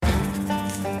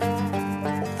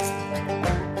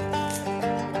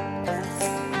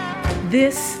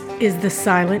This is The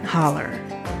Silent Holler.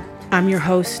 I'm your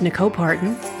host, Nicole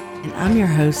Parton. And I'm your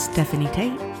host, Stephanie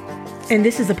Tate. And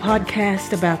this is a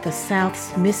podcast about the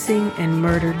South's missing and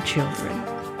murdered children.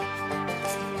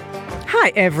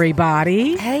 Hi,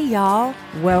 everybody. Hey, y'all.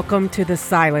 Welcome to The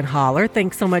Silent Holler.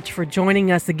 Thanks so much for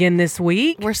joining us again this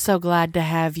week. We're so glad to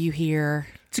have you here.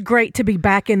 It's great to be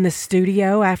back in the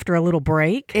studio after a little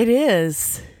break. It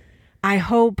is. I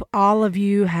hope all of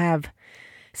you have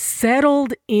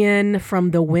settled in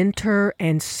from the winter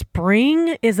and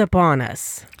spring is upon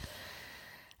us.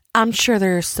 I'm sure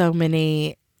there are so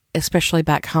many, especially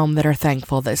back home, that are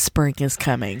thankful that spring is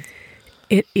coming.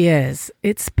 It is.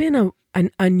 It's been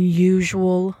an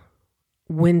unusual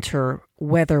winter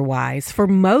weather-wise for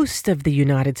most of the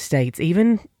United States,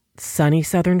 even sunny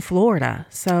southern Florida.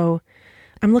 So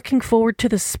I'm looking forward to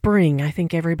the spring. I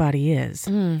think everybody is.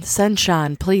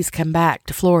 Sunshine, please come back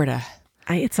to Florida.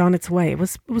 It's on its way. It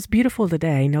was beautiful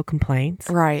today. No complaints.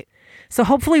 Right. So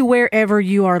hopefully wherever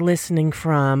you are listening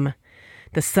from,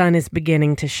 the sun is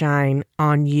beginning to shine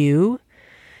on you.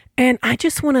 And I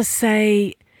just want to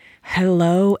say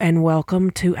hello and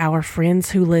welcome to our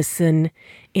friends who listen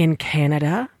in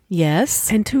Canada.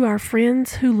 Yes. And to our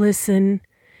friends who listen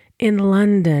in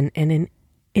London and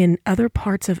in other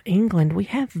parts of England. We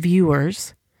have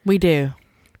viewers. We do.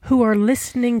 Who are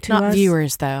listening to us. Not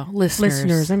viewers, though. Listeners.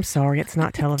 Listeners, I'm sorry. It's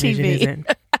not television, TV. is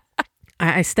it?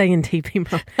 I stay in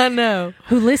TV mode. I know.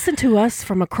 Who listen to us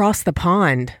from across the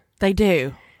pond. They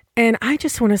do. And I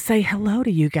just want to say hello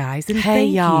to you guys and Hey,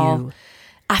 thank y'all. you.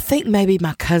 I think maybe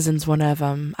my cousin's one of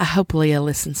them. I hope Leah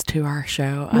listens to our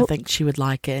show. I think she would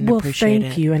like it and appreciate it. Well,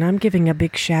 thank you. And I'm giving a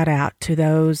big shout out to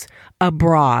those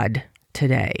abroad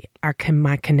today.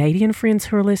 My Canadian friends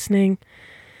who are listening,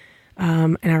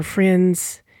 and our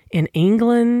friends in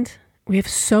England. We have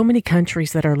so many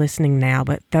countries that are listening now,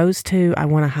 but those two I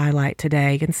want to highlight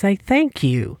today and say thank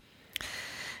you.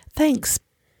 Thanks,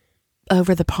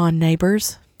 over the pond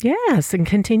neighbors. Yes, and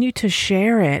continue to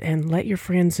share it and let your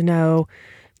friends know.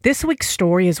 This week's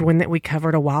story is one that we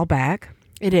covered a while back.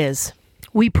 It is.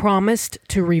 We promised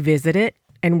to revisit it,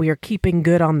 and we are keeping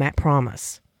good on that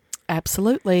promise.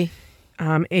 Absolutely.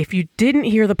 If you didn't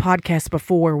hear the podcast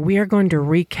before, we are going to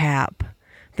recap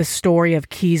the story of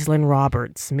Keeslyn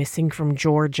Roberts, missing from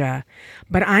Georgia.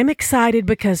 But I'm excited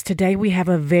because today we have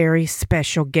a very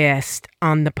special guest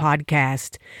on the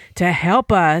podcast to help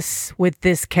us with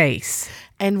this case.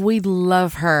 And we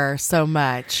love her so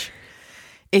much.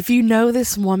 If you know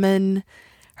this woman,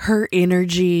 her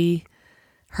energy,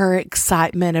 her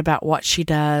excitement about what she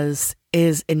does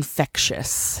is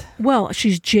infectious. Well,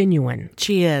 she's genuine.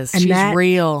 She is. And She's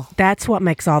real. That's what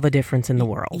makes all the difference in the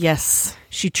world. Yes.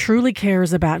 She truly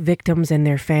cares about victims and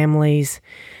their families.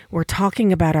 We're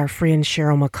talking about our friend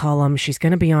Cheryl McCollum. She's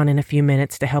going to be on in a few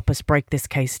minutes to help us break this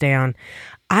case down.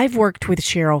 I've worked with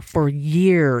Cheryl for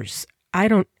years. I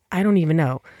don't even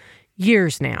know.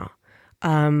 Years now.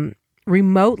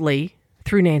 Remotely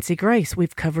through Nancy Grace.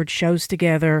 We've covered shows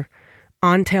together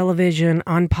on television,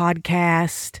 on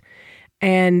podcast.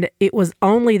 And it was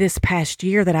only this past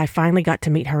year that I finally got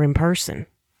to meet her in person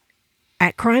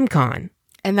at CrimeCon.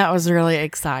 And that was really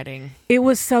exciting. It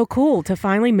was so cool to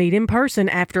finally meet in person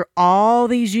after all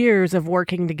these years of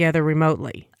working together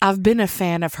remotely. I've been a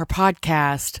fan of her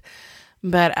podcast,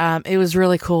 but it was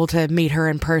really cool to meet her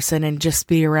in person and just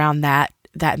be around that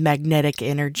magnetic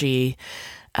energy.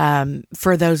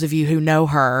 For those of you who know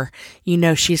her, you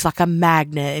know she's like a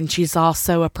magnet, and she's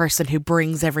also a person who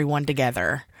brings everyone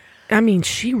together. I mean,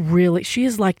 she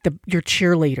is like your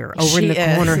cheerleader over in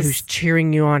the corner who's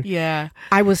cheering you on. Yeah.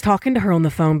 I was talking to her on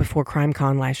the phone before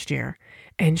CrimeCon last year,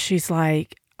 and she's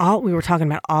like, we were talking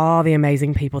about all the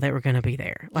amazing people that were going to be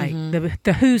there, like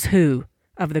the who's who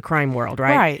of the crime world,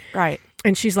 right? Right.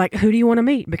 And she's like, who do you want to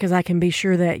meet? Because I can be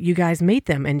sure that you guys meet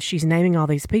them. And she's naming all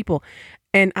these people.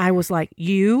 And I was like,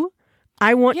 you?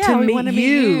 I want to meet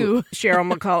you, Cheryl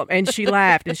McCollum. And she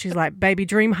laughed, and she's like, baby,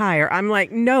 dream higher. I'm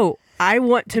like, no. I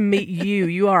want to meet you.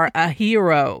 You are a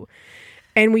hero.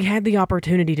 And we had the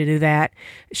opportunity to do that.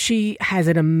 She has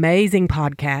an amazing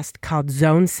podcast called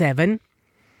Zone 7.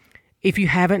 If you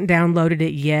haven't downloaded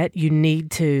it yet, you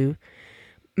need to.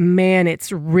 Man,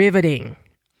 it's riveting.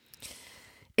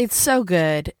 It's so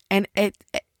good. And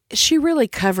she really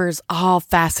covers all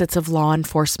facets of law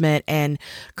enforcement and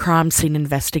crime scene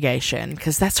investigation,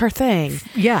 because that's her thing.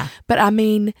 Yeah. But I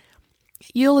mean,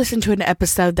 you'll listen to an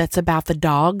episode that's about the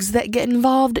dogs that get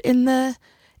involved in the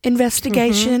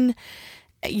investigation.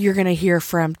 You're going to hear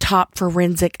from top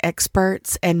forensic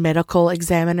experts and medical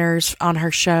examiners on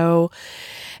her show,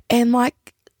 and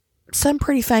like some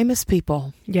pretty famous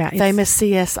people. Yeah. Famous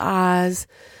CSIs,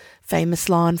 famous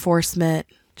law enforcement.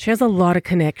 She has a lot of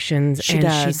connections. She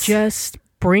does. She just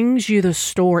brings you the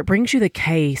story, brings you the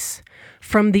case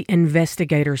from the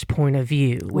investigator's point of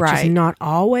view, which is not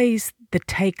always the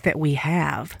take that we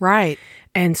have. Right.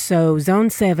 And so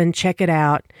Zone 7, check it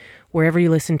out wherever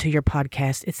you listen to your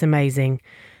podcast. It's amazing.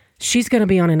 She's going to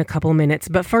be on in a couple of minutes.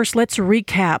 But first, let's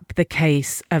recap the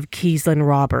case of Keeslyn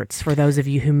Roberts for those of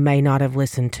you who may not have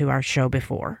listened to our show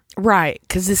before. Right,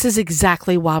 because this is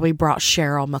exactly why we brought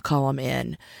Cheryl McCollum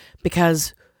in.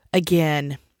 Because,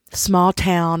 again, small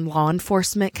town law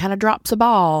enforcement kind of drops a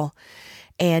ball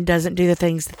and doesn't do the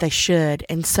things that they should.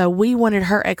 And so we wanted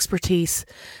her expertise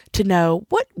to know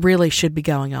what really should be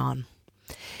going on.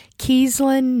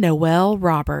 Keeslyn Noel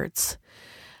Roberts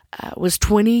was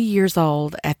 20 years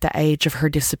old at the age of her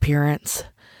disappearance.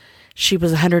 She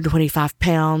was 125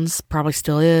 pounds, probably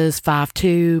still is,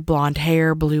 5'2", blonde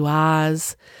hair, blue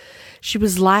eyes. She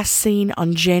was last seen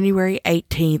on January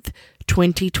 18th,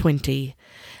 2020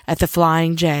 at the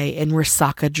Flying J in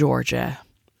Resaca, Georgia.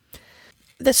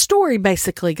 The story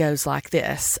basically goes like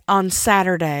this. On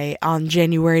Saturday, on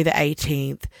January the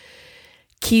 18th,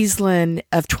 Keeslyn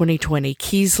of 2020,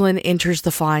 Keeslyn enters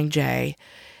the Flying J.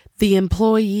 The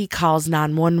employee calls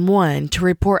 911 to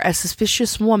report a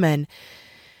suspicious woman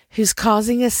who's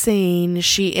causing a scene.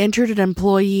 She entered an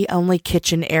employee-only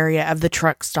kitchen area of the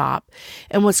truck stop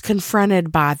and was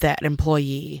confronted by that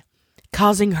employee,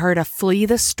 causing her to flee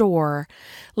the store,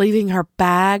 leaving her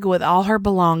bag with all her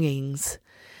belongings.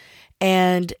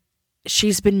 And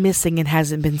she's been missing and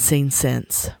hasn't been seen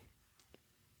since.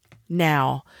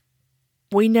 Now,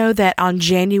 we know that on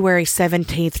January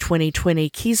 17th, 2020,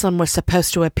 Keeslyn was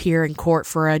supposed to appear in court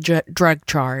for a drug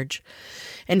charge,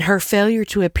 and her failure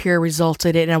to appear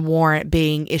resulted in a warrant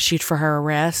being issued for her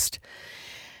arrest.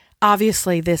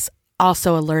 Obviously, this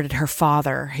also alerted her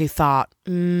father, who thought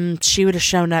she would have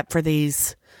shown up for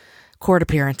these court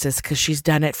appearances because she's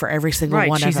done it for every single one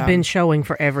of them. She's been showing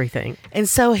for everything. And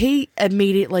so he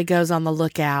immediately goes on the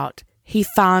lookout. He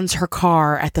finds her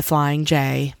car at the Flying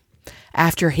J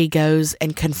after he goes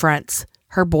and confronts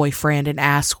her boyfriend and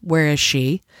asks, where is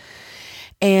she?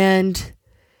 And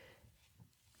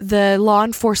the law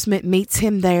enforcement meets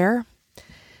him there.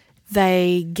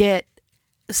 They get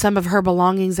some of her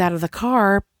belongings out of the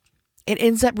car. It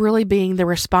ends up really being the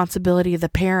responsibility of the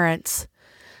parents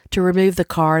to remove the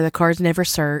car. The car's never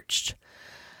searched.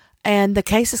 And the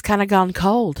case has kind of gone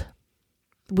cold.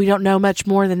 We don't know much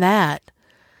more than that.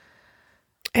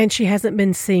 And she hasn't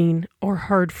been seen or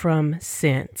heard from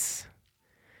since.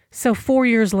 So 4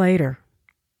 years later,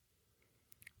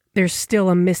 there's still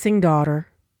a missing daughter,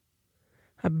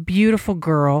 a beautiful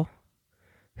girl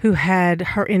who had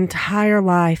her entire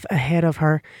life ahead of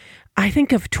her. I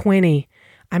think of 20.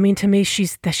 I mean, to me,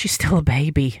 she's still a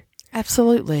baby.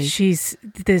 Absolutely. She's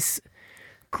this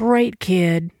great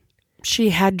kid.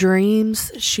 She had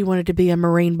dreams. She wanted to be a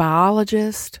marine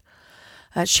biologist.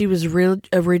 She was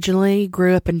originally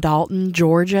grew up in Dalton,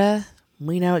 Georgia.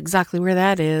 We know exactly where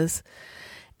that is.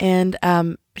 And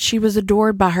she was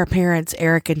adored by her parents,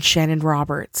 Eric and Shannon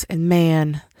Roberts. And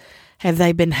man, have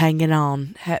they been hanging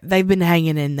on. They've been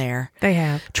hanging in there. They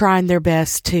have. Trying their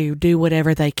best to do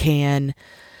whatever they can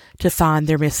to find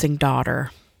their missing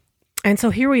daughter. And so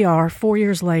here we are, 4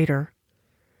 years later.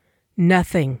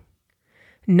 Nothing.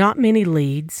 Not many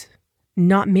leads.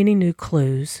 Not many new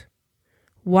clues.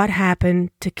 What happened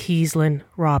to Keeslyn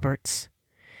Roberts?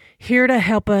 Here to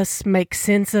help us make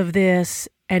sense of this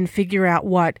and figure out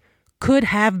what could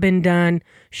have been done,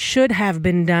 should have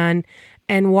been done,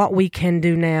 and what we can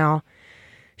do now.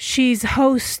 She's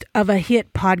host of a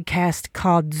hit podcast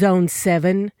called Zone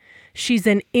 7. She's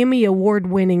an Emmy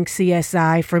Award-winning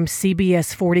CSI from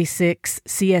CBS 46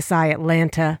 CSI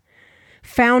Atlanta,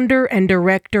 founder and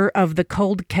director of the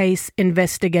Cold Case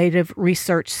Investigative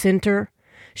Research Center.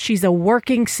 She's a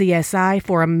working CSI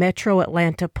for a Metro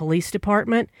Atlanta Police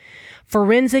Department,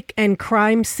 forensic and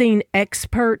crime scene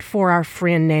expert for our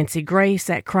friend Nancy Grace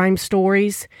at Crime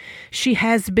Stories. She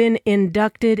has been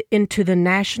inducted into the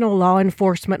National Law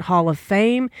Enforcement Hall of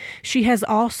Fame. She has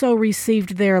also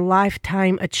received their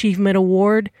Lifetime Achievement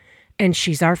Award, and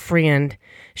she's our friend,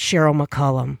 Cheryl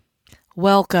McCollum.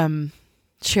 Welcome,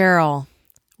 Cheryl.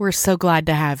 We're so glad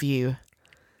to have you.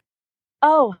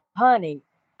 Oh, honey,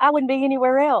 I wouldn't be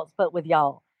anywhere else but with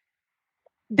y'all.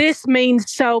 This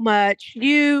means so much.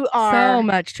 You are so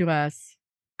much to us.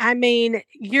 I mean,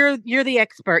 you're the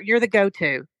expert. You're the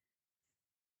go-to.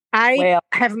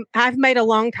 I've made a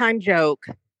long time joke.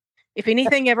 If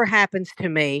anything ever happens to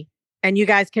me, and you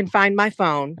guys can find my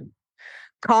phone,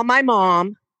 call my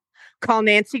mom, call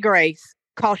Nancy Grace,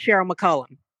 call Cheryl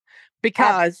McCollum,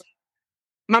 because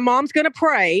my mom's going to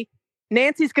pray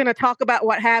Nancy's going to talk about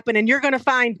what happened and you're going to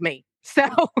find me. So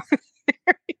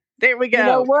there we go. You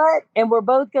know what? And we're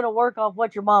both going to work off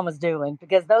what your mama's doing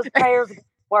because those prayers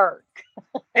work.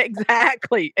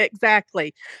 Exactly.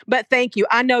 But thank you.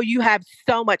 I know you have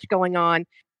so much going on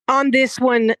this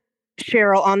one,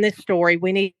 Cheryl, on this story.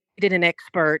 We needed an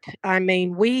expert. I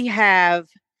mean, we have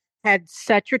had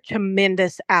such a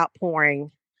tremendous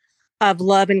outpouring of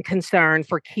love and concern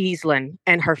for Keeslyn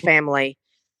and her family.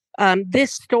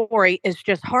 This story is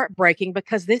just heartbreaking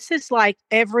because this is like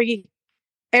every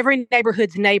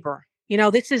neighborhood's neighbor. You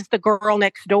know, this is the girl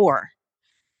next door.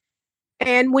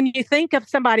 And when you think of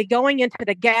somebody going into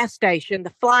the gas station,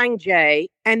 the Flying J,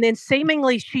 and then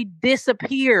seemingly she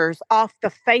disappears off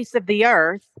the face of the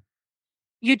earth,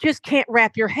 you just can't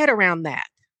wrap your head around that.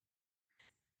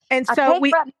 And so I can't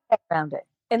wrap my head around it.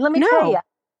 And let me tell you,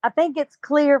 I think it's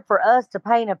clear for us to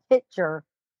paint a picture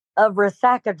of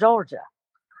Resaca, Georgia.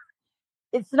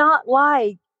 It's not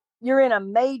like you're in a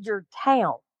major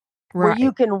town where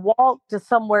you can walk to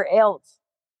somewhere else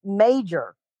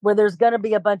major where there's going to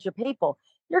be a bunch of people.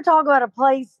 You're talking about a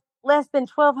place less than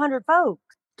 1,200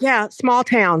 folks. Yeah, small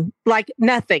town, like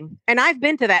nothing. And I've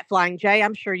been to that Flying J.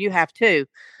 I'm sure you have too.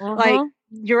 Like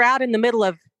you're out in the middle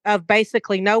of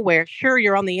basically nowhere. Sure,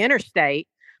 you're on the interstate,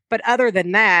 but other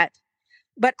than that,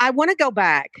 but I want to go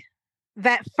back.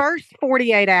 That first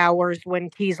 48 hours when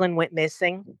Keeslyn went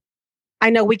missing, I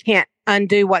know we can't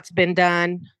undo what's been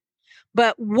done,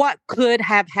 but what could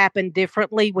have happened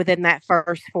differently within that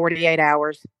first 48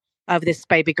 hours of this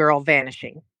baby girl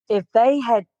vanishing? If they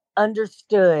had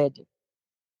understood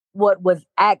what was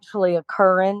actually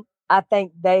occurring, I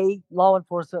think law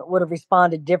enforcement would have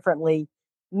responded differently,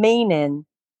 meaning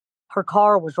her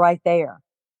car was right there.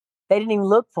 They didn't even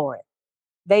look for it.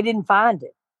 They didn't find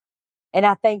it. And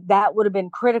I think that would have been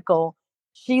critical.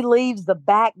 She leaves the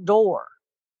back door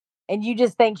and you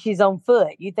just think she's on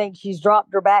foot. You think she's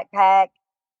dropped her backpack.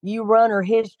 You run her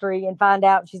history and find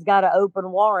out she's got an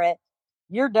open warrant.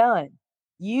 You're done.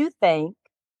 You think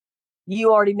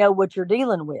you already know what you're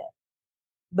dealing with,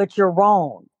 but you're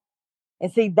wrong.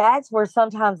 And see, that's where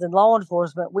sometimes in law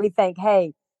enforcement, we think,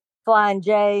 hey, Flying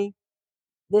J,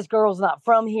 this girl's not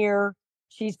from here.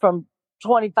 She's from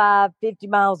 25, 50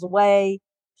 miles away.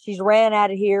 She's ran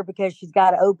out of here because she's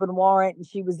got an open warrant and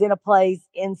she was in a place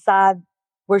inside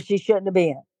where she shouldn't have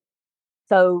been.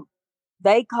 So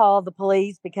they call the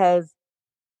police because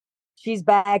she's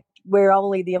back where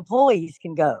only the employees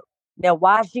can go. Now,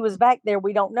 why she was back there,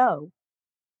 we don't know.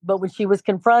 But when she was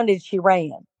confronted, she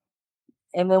ran.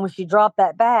 And then when she dropped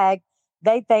that bag,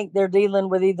 they think they're dealing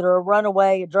with either a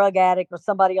runaway, a drug addict, or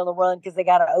somebody on the run because they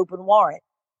got an open warrant.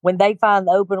 When they find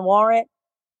the open warrant,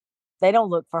 they don't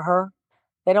look for her.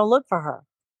 They don't look for her.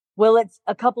 Well, it's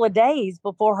a couple of days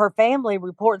before her family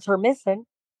reports her missing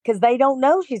because they don't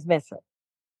know she's missing.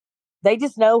 They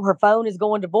just know her phone is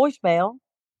going to voicemail.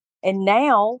 And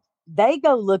now they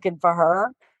go looking for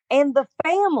her. And the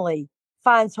family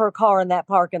finds her car in that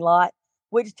parking lot,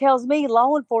 which tells me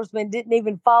law enforcement didn't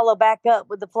even follow back up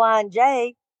with the Flying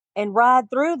J and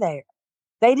ride through there.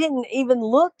 They didn't even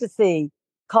look to see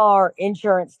car,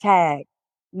 insurance, tag,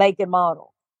 make and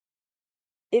model.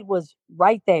 It was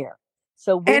right there.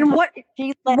 So and what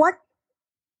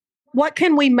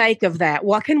can we make of that?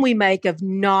 What can we make of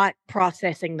not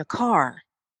processing the car?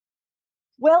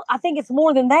 Well, I think it's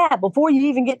more than that. Before you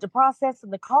even get to processing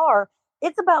the car,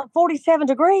 it's about 47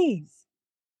 degrees.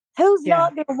 Who's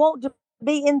not going to want to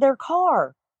be in their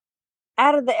car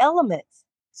out of the elements?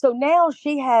 So now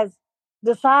she has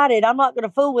decided, I'm not going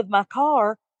to fool with my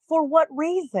car. For what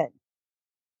reason?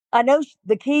 I know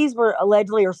the keys were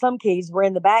allegedly, or some keys were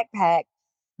in the backpack,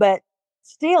 but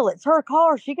still, it's her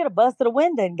car. She could have busted a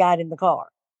window and got in the car.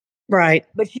 Right.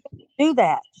 But she doesn't do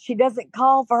that. She doesn't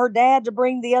call for her dad to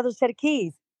bring the other set of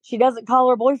keys. She doesn't call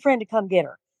her boyfriend to come get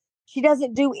her. She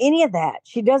doesn't do any of that.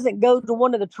 She doesn't go to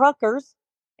one of the truckers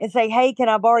and say, hey, can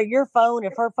I borrow your phone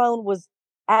if her phone was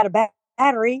out of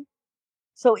battery?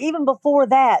 So even before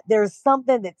that, there's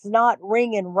something that's not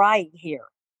ringing right here.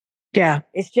 Yeah.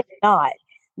 It's just not.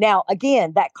 Now,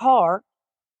 again, that car,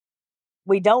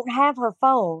 we don't have her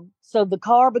phone, so the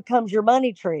car becomes your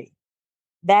money tree.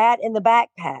 That in the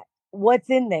backpack. What's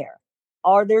in there?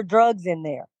 Are there drugs in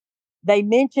there? They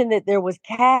mentioned that there was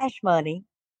cash money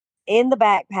in the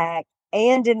backpack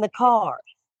and in the car.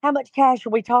 How much cash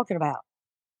are we talking about?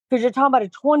 Because you're talking about a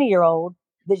 20-year-old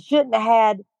that shouldn't have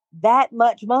had that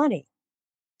much money.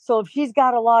 So if she's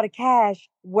got a lot of cash,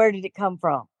 where did it come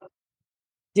from?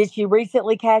 Did she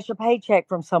recently cash a paycheck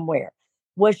from somewhere?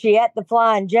 Was she at the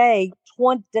Flying J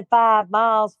 25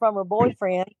 miles from her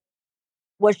boyfriend?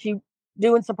 Was she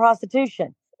doing some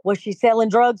prostitution? Was she selling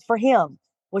drugs for him?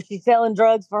 Was she selling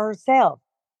drugs for herself?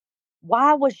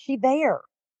 Why was she there?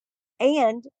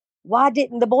 And why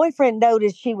didn't the boyfriend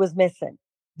notice she was missing?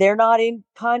 They're not in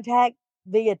contact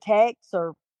via text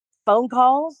or phone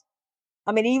calls.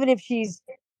 I mean, even if she's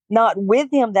not with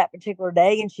him that particular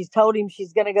day and she's told him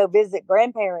she's going to go visit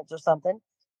grandparents or something,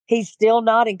 he's still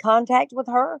not in contact with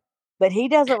her, but he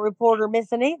doesn't report her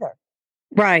missing either.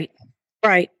 Right.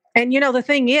 Right. And the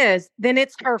thing is, then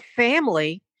it's her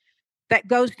family that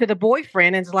goes to the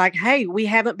boyfriend and is like, hey, we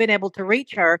haven't been able to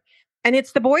reach her. And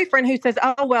it's the boyfriend who says,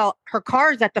 oh, well, her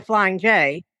car's at the Flying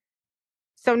J.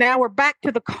 So now we're back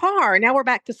to the car. Now we're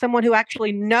back to someone who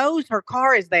actually knows her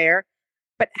car is there,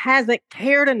 but hasn't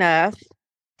cared enough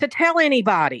to tell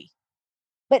anybody.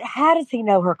 But how does he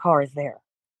know her car is there?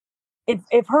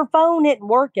 If her phone isn't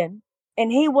working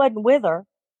and he wasn't with her,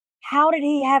 how did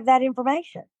he have that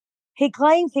information? He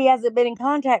claims he hasn't been in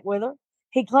contact with her.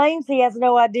 He claims he has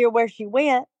no idea where she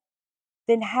went.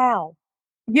 Then how?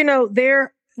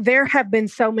 There have been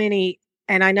so many,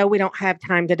 and I know we don't have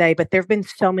time today, but there have been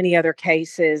so many other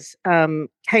cases.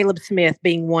 Caleb Smith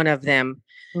being one of them,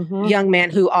 young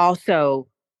man who also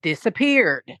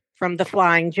disappeared from the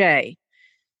Flying J.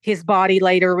 His body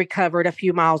later recovered a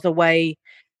few miles away,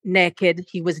 naked.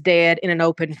 He was dead in an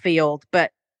open field.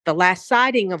 But the last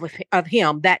sighting of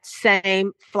him, that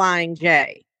same Flying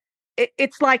J,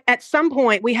 it's like at some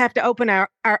point we have to open our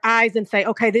eyes and say,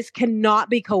 okay, this cannot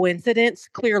be coincidence.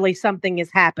 Clearly something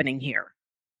is happening here.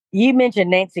 You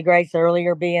mentioned Nancy Grace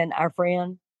earlier being our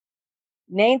friend.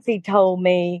 Nancy told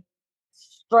me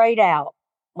straight out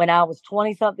when I was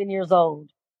 20 something years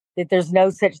old that there's no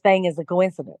such thing as a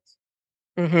coincidence.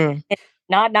 Mm-hmm. It's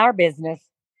not in our business.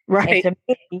 Right. And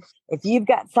to me, if you've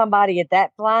got somebody at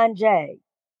that Flying J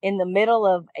in the middle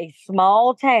of a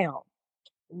small town,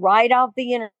 right off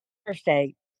the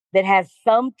interstate, that has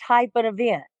some type of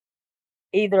event,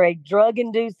 either a drug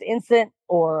induced incident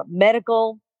or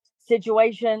medical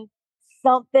situation,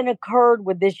 something occurred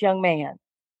with this young man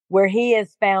where he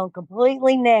is found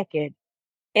completely naked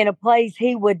in a place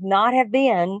he would not have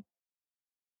been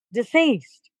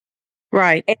deceased.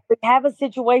 Right. And we have a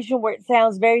situation where it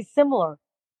sounds very similar.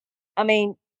 I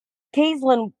mean,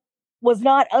 Keeslyn was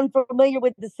not unfamiliar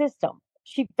with the system.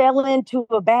 She fell into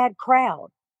a bad crowd.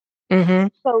 Mm-hmm.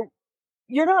 So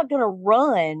you're not going to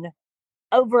run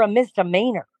over a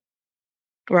misdemeanor.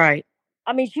 Right.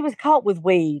 I mean, she was caught with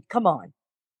weed. Come on.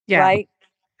 Yeah. Right.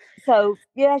 So,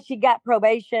 yeah, she got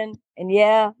probation and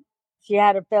yeah, she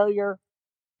had a failure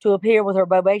to appear with her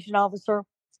probation officer.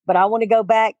 But I want to go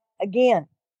back again.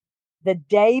 The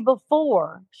day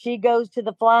before she goes to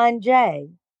the Flying J,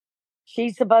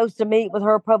 she's supposed to meet with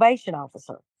her probation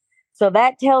officer. So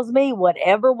that tells me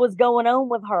whatever was going on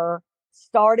with her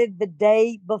started the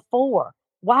day before.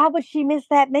 Why would she miss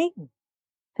that meeting?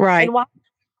 Right. And why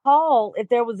call if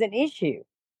there was an issue?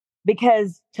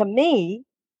 Because to me,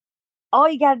 all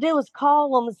you got to do is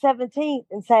call on the 17th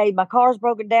and say, my car's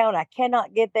broken down. I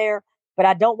cannot get there, but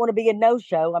I don't want to be a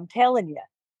no-show. I'm telling you,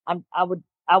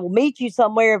 I will meet you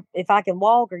somewhere if I can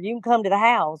walk or you can come to the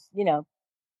house, Then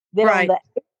right. on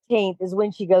the 18th is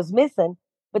when she goes missing,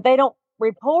 but they don't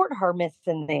report her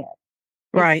missing then.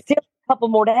 Right. It's still a couple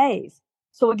more days.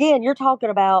 So again, you're talking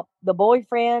about the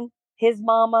boyfriend, his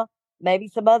mama, maybe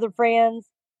some other friends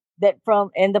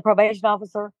and the probation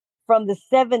officer from the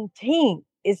 17th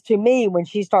is to me when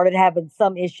she started having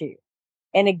some issue.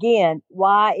 And again,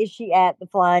 why is she at the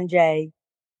Flying J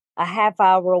a half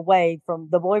hour away from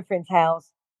the boyfriend's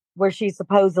house where she's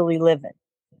supposedly living?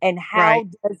 And how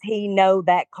does he know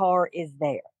that car is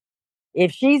there?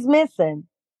 If she's missing,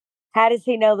 how does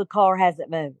he know the car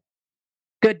hasn't moved?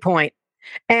 Good point.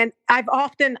 And I've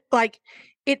often,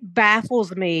 it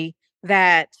baffles me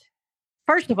that,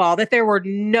 first of all, that there were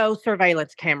no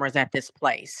surveillance cameras at this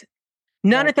place.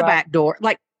 None at the back door.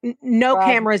 No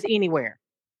cameras anywhere.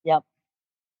 Yep.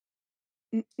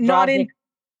 Not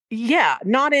now.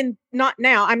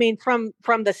 I mean, from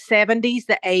the 70s,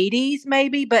 the 80s,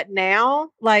 maybe, but now,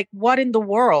 what in the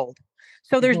world?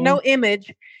 So there's no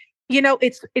image.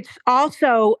 It's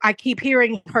also, I keep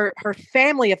hearing her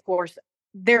family, of course,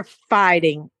 they're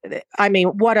fighting. I mean,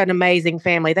 what an amazing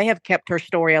family. They have kept her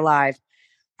story alive.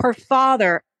 Her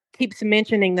father keeps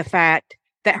mentioning the fact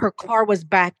that her car was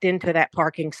backed into that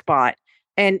parking spot.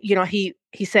 And, he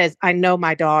says, I know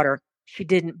my daughter, she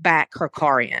didn't back her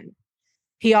car in.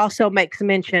 He also makes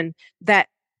mention that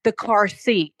the car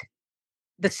seat,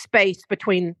 the space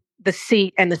between the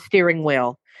seat and the steering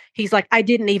wheel, he's like, I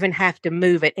didn't even have to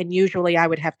move it. And usually I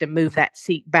would have to move that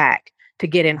seat back to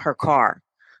get in her car.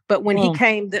 But when he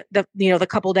came the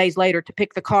couple days later to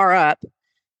pick the car up,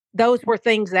 those were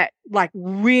things that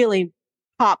really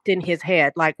popped in his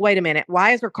head. Like, wait a minute,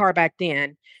 why is her car backed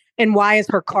in? And why is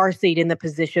her car seat in the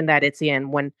position that it's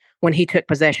in when he took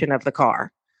possession of the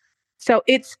car? So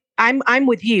I'm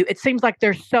with you. It seems like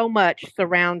there's so much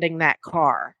surrounding that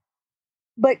car.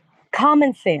 But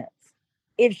common sense.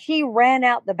 If she ran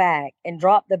out the back and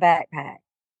dropped the backpack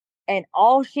and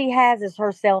all she has is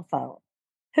her cell phone,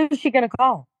 who's she going to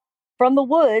call? From the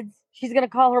woods, she's going to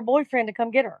call her boyfriend to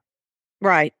come get her.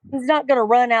 Right. He's not going to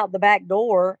run out the back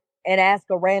door and ask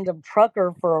a random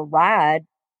trucker for a ride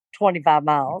 25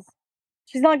 miles.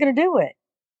 She's not going to do it.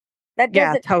 That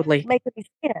doesn't totally make any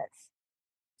sense.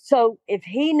 So if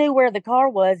he knew where the car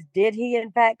was, did he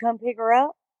in fact come pick her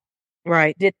up?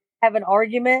 Right. Did they have an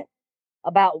argument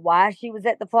about why she was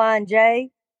at the Flying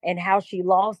J and how she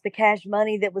lost the cash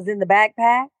money that was in the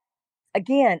backpack?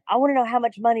 Again, I want to know how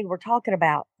much money we're talking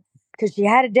about because she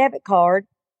had a debit card.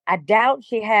 I doubt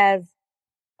she has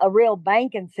a real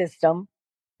banking system.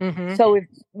 Mm-hmm. So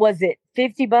was it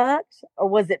 $50 or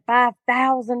was it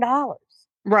 $5,000?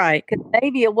 Right. Because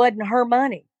maybe it wasn't her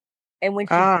money. And when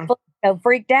she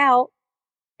freaked out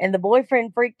and the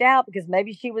boyfriend freaked out because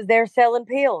maybe she was there selling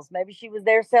pills, maybe she was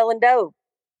there selling dope,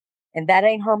 and that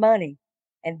ain't her money,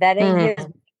 and that ain't his.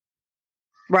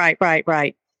 Right.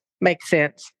 Makes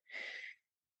sense.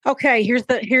 Okay, here's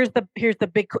the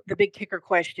big kicker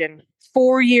question.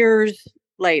 4 years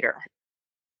later,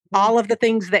 all of the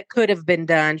things that could have been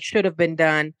done should have been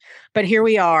done, but here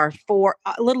we are, for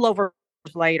a little over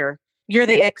years later. You're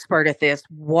the expert at this.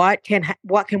 What can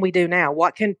we do now?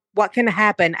 What can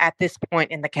happen at this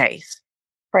point in the case?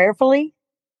 Prayerfully,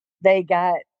 they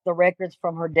got the records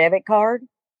from her debit card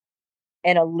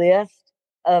and a list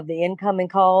of the incoming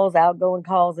calls, outgoing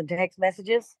calls, and text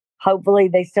messages. Hopefully,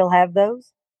 they still have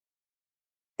those.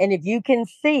 And if you can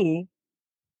see,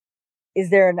 is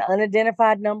there an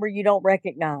unidentified number you don't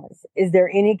recognize? Is there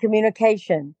any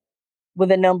communication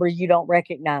with a number you don't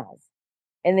recognize?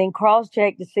 And then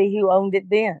cross-check to see who owned it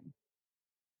then.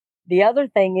 The other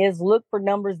thing is look for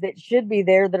numbers that should be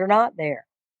there that are not there.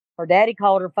 Her daddy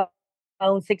called her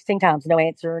phone 16 times, no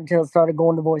answer until it started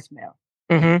going to voicemail.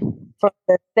 Mm-hmm. From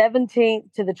the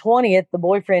 17th to the 20th, the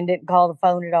boyfriend didn't call the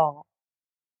phone at all.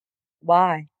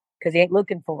 Why? Because he ain't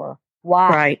looking for her.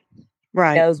 Why?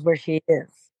 Right. He knows where she is.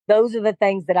 Those are the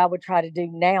things that I would try to do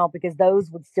now because those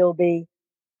would still be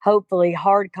hopefully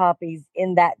hard copies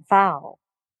in that file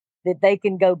that they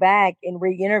can go back and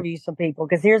re-interview some people.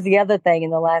 Because here's the other thing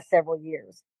in the last several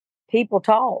years. People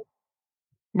talk.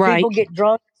 Right. People get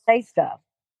drunk and say stuff.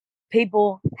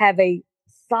 People have a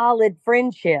solid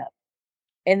friendship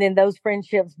and then those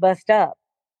friendships bust up.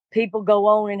 People go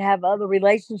on and have other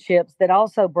relationships that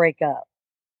also break up.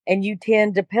 And you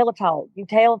tend to pillow talk. You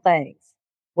tell things.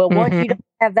 Well, once you don't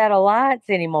have that alliance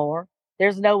anymore,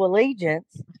 there's no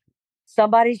allegiance.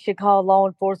 Somebody should call law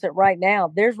enforcement right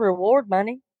now. There's reward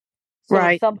money. So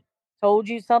if somebody told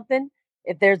you something,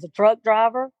 if there's a truck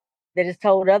driver that has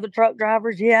told other truck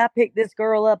drivers, yeah, I picked this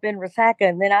girl up in Resaca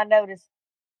and then I noticed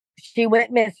she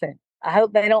went missing. I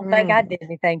hope they don't think I did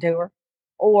anything to her.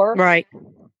 Or,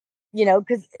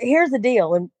 because here's the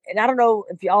deal. And I don't know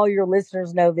if all your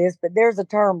listeners know this, but there's a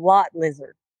term lot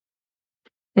lizard.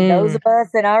 And those of us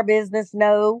in our business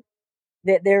know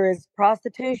that there is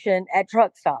prostitution at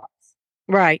truck stops.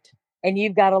 Right. And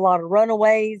you've got a lot of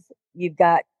runaways. You've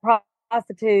got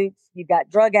prostitutes. You've got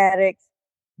drug addicts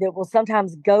that will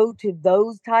sometimes go to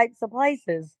those types of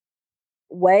places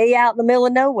way out in the middle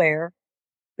of nowhere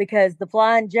because the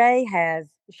Flying J has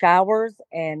showers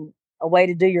and a way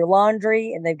to do your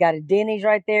laundry. And they've got a Denny's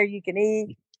right there you can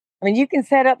eat. I mean, you can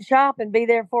set up shop and be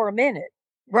there for a minute.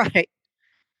 Right.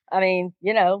 I mean,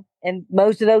 and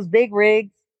most of those big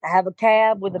rigs have a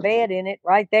cab with a bed in it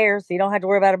right there. So you don't have to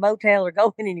worry about a motel or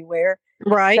going anywhere.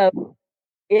 Right. So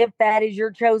if that is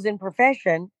your chosen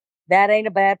profession, that ain't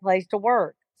a bad place to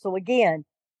work. So again,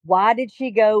 why did she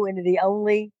go into the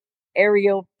only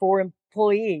area for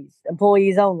employees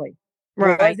only?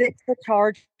 Right. Was it to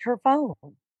charge her phone?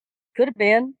 Could have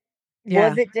been. Yeah.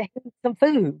 Was it to heat some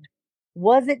food?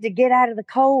 Was it to get out of the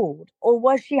cold? Or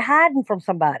was she hiding from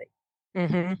somebody?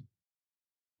 Mm-hmm.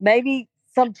 Maybe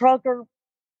some trucker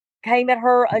came at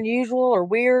her unusual or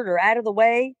weird or out of the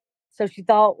way. So she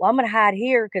thought, well, I'm going to hide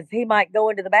here because he might go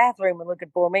into the bathroom and looking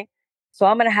for me. So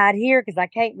I'm going to hide here because I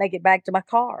can't make it back to my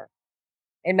car.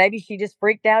 And maybe she just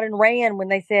freaked out and ran when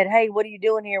they said, hey, what are you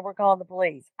doing here? We're calling the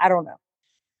police. I don't know.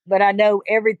 But I know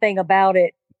everything about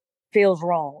it feels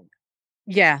wrong.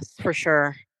 Yes, for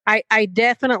sure. I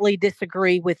definitely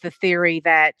disagree with the theory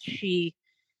that she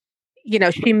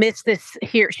missed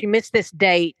this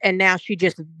date and now she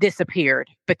just disappeared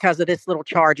because of this little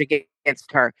charge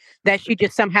against her, that she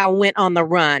just somehow went on the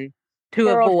run to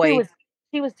avoid.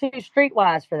 she was too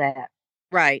streetwise for that.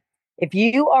 Right. If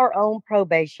you are on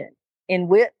probation in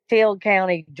Whitfield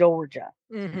County, Georgia,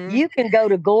 you can go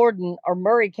to Gordon or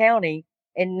Murray County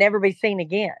and never be seen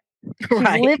again. She's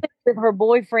Right. living with her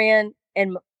boyfriend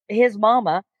and his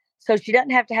mama, so she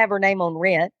doesn't have to have her name on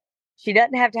rent. She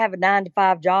doesn't have to have a 9 to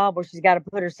 5 job where she's got to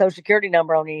put her social security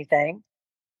number on anything.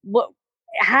 Well,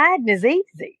 hiding is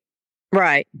easy.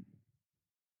 Right.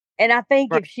 And I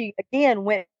think if she again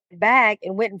went back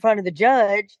and went in front of the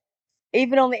judge,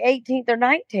 even on the 18th or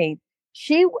 19th,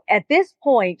 she at this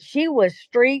point she was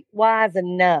streetwise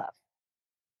enough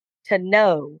to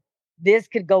know this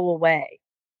could go away.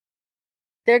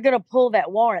 They're going to pull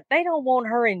that warrant. They don't want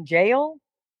her in jail.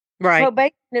 Right.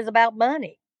 Probation is about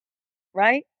money,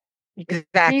 right?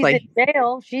 Exactly. If she's in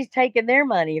jail, she's taking their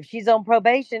money. If she's on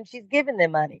probation, she's giving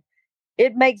them money.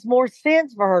 It makes more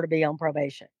sense for her to be on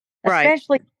probation. Right.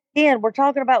 Especially, again, we're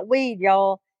talking about weed,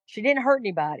 y'all. She didn't hurt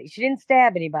anybody. She didn't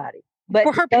stab anybody. But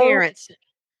for her parents.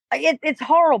 It's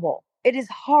horrible. It is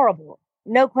horrible.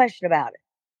 No question about it.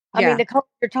 I mean,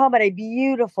 you're talking about a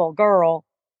beautiful girl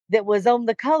that was on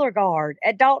the color guard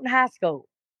at Dalton High School.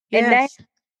 Yes. And now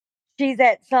she's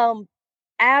at some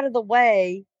out of the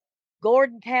way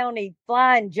Gordon County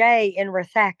Flying J in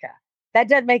Resaca. That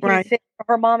doesn't make any sense for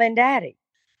her mom and daddy.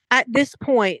 At this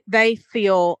point, they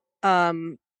feel,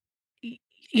 kind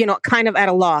of at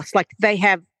a loss. Like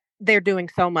they're doing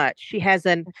so much. She has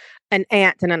an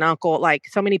aunt and an uncle, like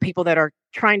so many people that are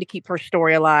trying to keep her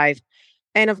story alive.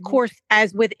 And of course,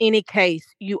 as with any case,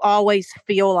 you always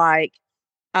feel like,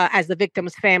 as the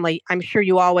victim's family, I'm sure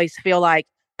you always feel like,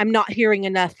 I'm not hearing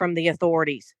enough from the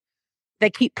authorities. They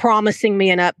keep promising me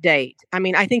an update. I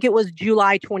mean, I think it was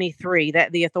July 23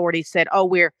 that the authorities said, oh,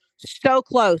 we're so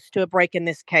close to a break in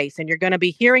this case, and you're going to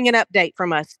be hearing an update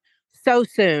from us so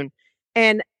soon.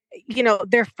 And,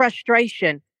 their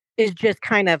frustration is just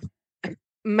kind of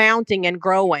mounting and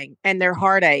growing, and their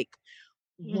heartache.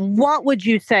 Mm-hmm. What would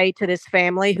you say to this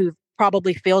family who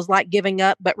probably feels like giving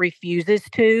up but refuses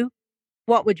to?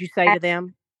 What would you say to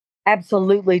them?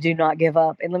 Absolutely do not give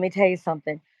up. And let me tell you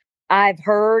something. I've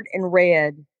heard and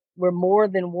read where more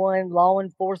than one law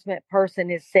enforcement person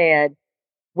has said,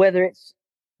 whether it's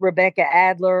Rebecca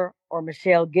Adler or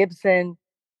Michelle Gibson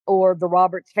or the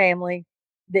Roberts family,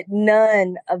 that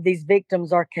none of these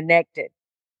victims are connected.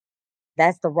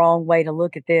 That's the wrong way to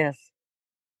look at this.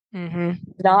 Mm-hmm.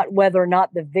 Not whether or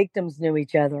not the victims knew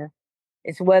each other.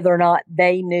 It's whether or not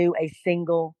they knew a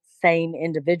single same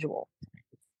individual.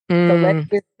 So let's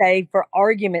just say, for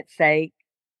argument's sake,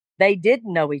 they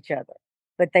didn't know each other,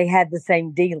 but they had the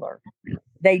same dealer.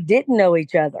 They didn't know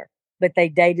each other, but they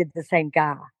dated the same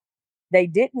guy. They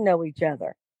didn't know each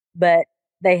other, but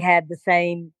they had the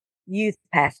same youth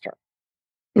pastor.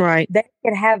 Right. They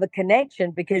can have a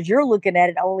connection because you're looking at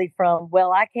it only from,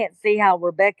 well, I can't see how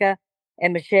Rebecca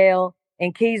and Michelle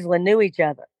and Keeslyn knew each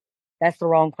other. That's the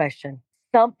wrong question.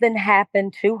 Something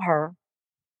happened to her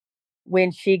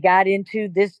when she got into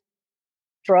this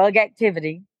drug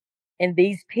activity, and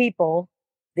these people,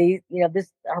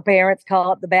 her parents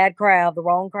call it the bad crowd, the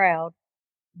wrong crowd.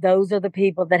 Those are the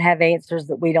people that have answers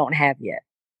that we don't have yet.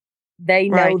 They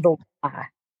know the why.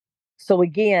 So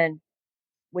again,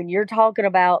 when you're talking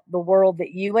about the world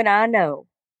that you and I know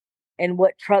and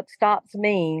what truck stops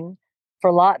mean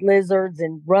for lot lizards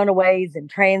and runaways and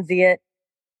transient,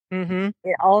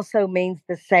 it also means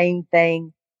the same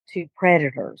thing to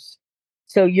predators.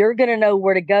 So you're going to know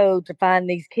where to go to find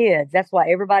these kids. That's why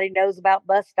everybody knows about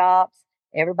bus stops.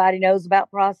 Everybody knows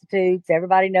about prostitutes.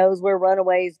 Everybody knows where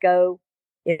runaways go,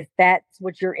 if that's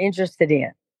what you're interested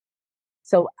in.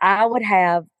 So I would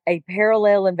have a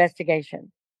parallel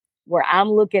investigation where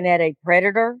I'm looking at a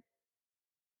predator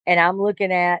and I'm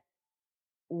looking at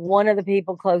one of the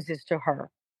people closest to her.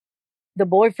 The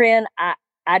boyfriend,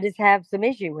 I just have some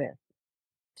issue with.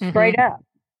 Straight up.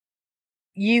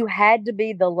 You had to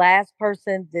be the last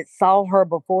person that saw her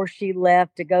before she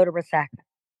left to go to Resaca.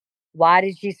 Why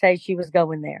did she say she was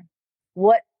going there?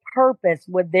 What purpose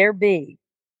would there be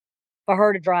for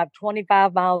her to drive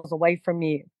 25 miles away from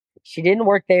you? She didn't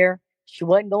work there. She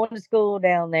wasn't going to school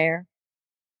down there.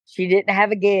 She didn't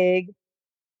have a gig.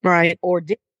 Right.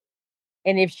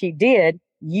 And if she did,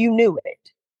 you knew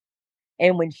it.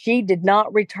 And when she did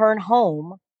not return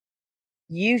home,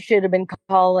 you should have been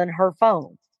calling her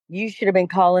phone. You should have been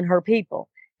calling her people.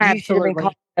 You should have been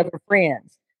calling other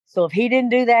friends. So if he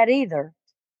didn't do that either,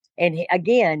 and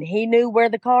he knew where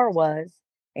the car was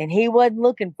and he wasn't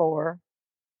looking for her,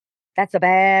 that's a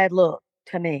bad look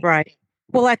to me. Right.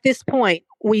 Well, at this point,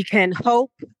 we can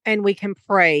hope and we can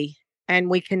pray and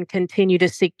we can continue to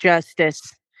seek justice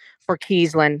for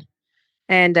Keeslyn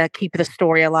and keep the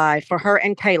story alive for her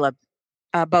and Caleb.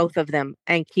 both of them,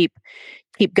 and keep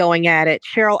going at it.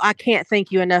 Cheryl, I can't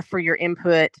thank you enough for your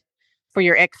input, for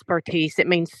your expertise. It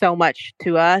means so much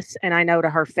to us, and I know to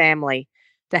her family,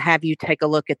 to have you take a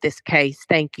look at this case.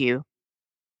 Thank you.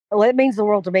 Well, it means the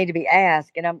world to me to be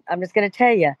asked. And I'm just going to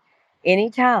tell you,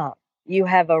 anytime you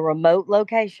have a remote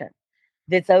location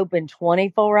that's open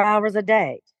 24 hours a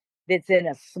day, that's in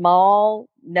a small,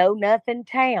 know nothing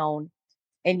town,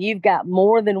 and you've got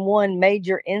more than one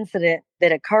major incident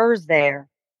that occurs there,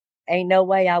 ain't no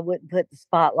way I wouldn't put the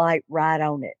spotlight right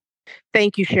on it.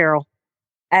 Thank you, Cheryl.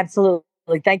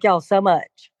 Absolutely. Thank y'all so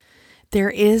much. There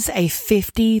is a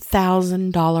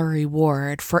 $50,000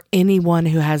 reward for anyone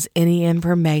who has any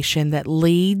information that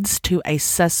leads to a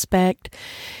suspect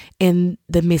in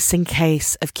the missing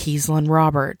case of Keeslyn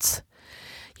Roberts.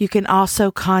 You can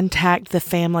also contact the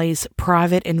family's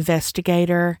private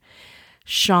investigator,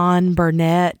 Sean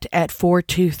Burnett, at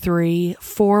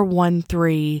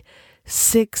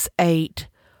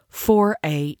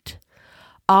 423-413-6848.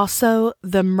 Also,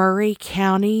 the Murray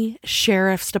County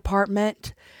Sheriff's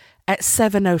Department at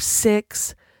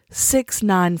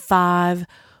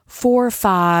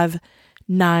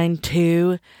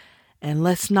 706-695-4592. And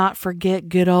let's not forget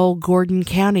good old Gordon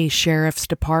County Sheriff's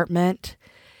Department.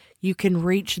 You can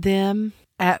reach them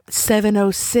at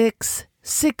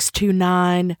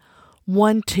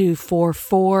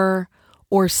 706-629-1244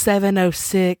 or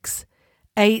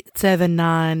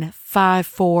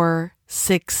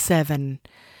 706-879-5467.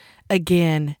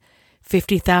 Again,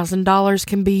 $50,000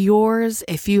 can be yours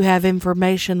if you have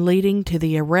information leading to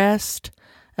the arrest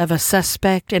of a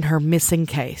suspect in her missing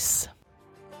case.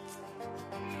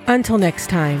 Until next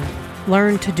time,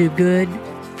 learn to do good,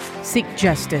 seek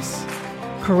justice,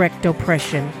 correct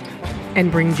oppression,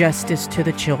 and bring justice to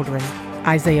the children.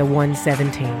 Isaiah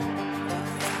 1:17.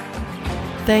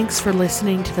 Thanks for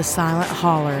listening to The Silent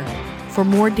Holler. For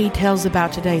more details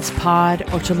about today's pod,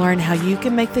 or to learn how you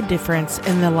can make the difference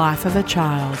in the life of a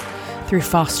child through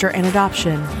foster and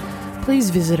adoption, please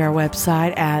visit our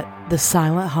website at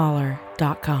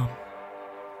thesilentholler.com.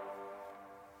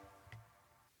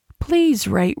 Please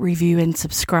rate, review, and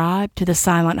subscribe to The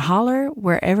Silent Holler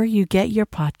wherever you get your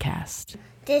podcast.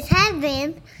 This has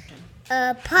been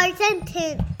a Parson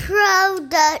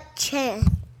Production.